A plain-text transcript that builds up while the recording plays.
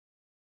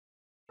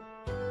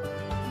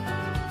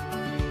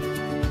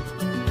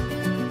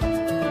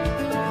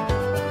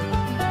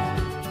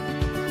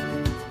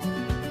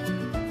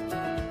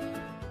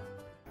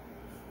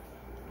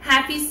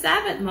Happy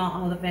Sabbath, my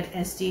Olivet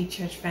SDA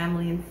church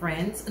family and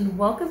friends, and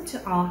welcome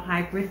to our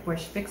hybrid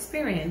worship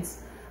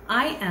experience.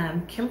 I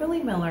am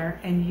Kimberly Miller,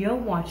 and you're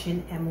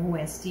watching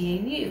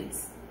MOSDA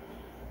News.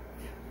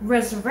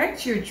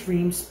 Resurrect Your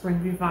Dream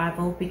Spring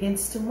Revival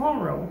begins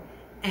tomorrow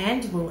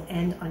and will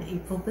end on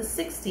April the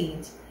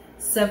 16th.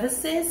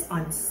 Services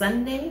on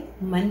Sunday,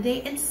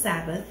 Monday, and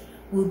Sabbath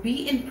will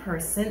be in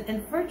person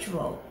and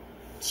virtual.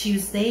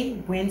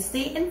 Tuesday,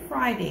 Wednesday, and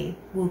Friday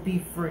will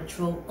be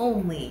virtual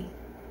only.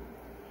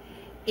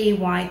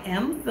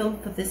 AYM film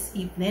for this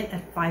evening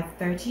at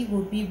 5:30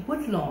 will be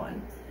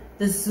Woodlawn.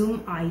 The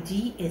Zoom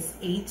ID is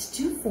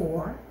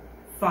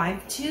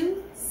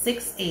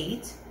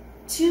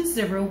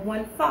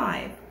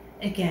 824-5268-2015.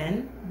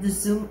 Again, the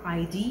Zoom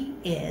ID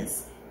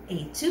is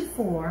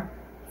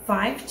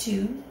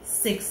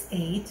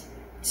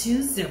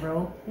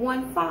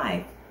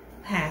 824-5268-2015.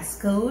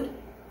 Passcode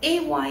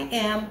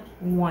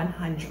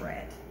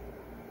AYM100.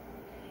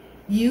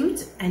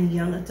 Youth and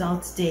Young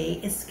Adults Day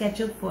is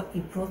scheduled for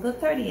April the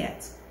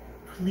 30th.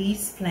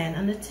 Please plan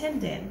on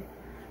attending.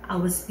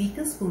 Our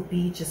speakers will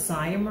be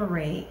Josiah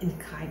Murray and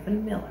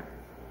Kyvan Miller.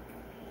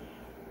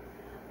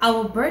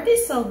 Our birthday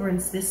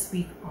celebrants this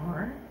week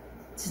are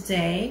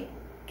today,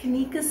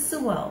 Kanika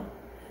Sewell.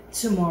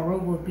 Tomorrow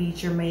will be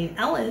Jermaine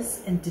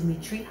Ellis and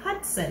Dimitri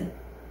Hudson.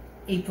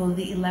 April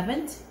the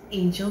 11th,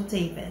 Angel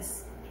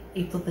Davis.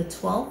 April the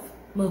 12th,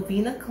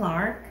 Melvina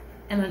Clark.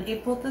 And on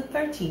April the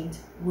 13th,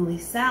 Willie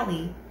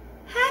Sally.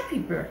 Happy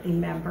birthday,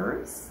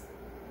 members!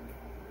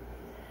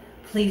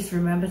 Please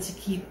remember to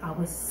keep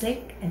our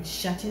sick and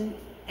shut-in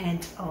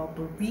and our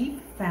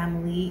bereaved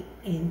family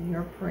in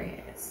your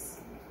prayers.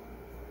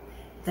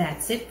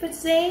 That's it for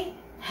today.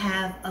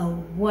 Have a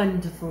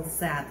wonderful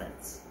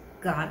Sabbath.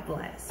 God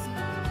bless.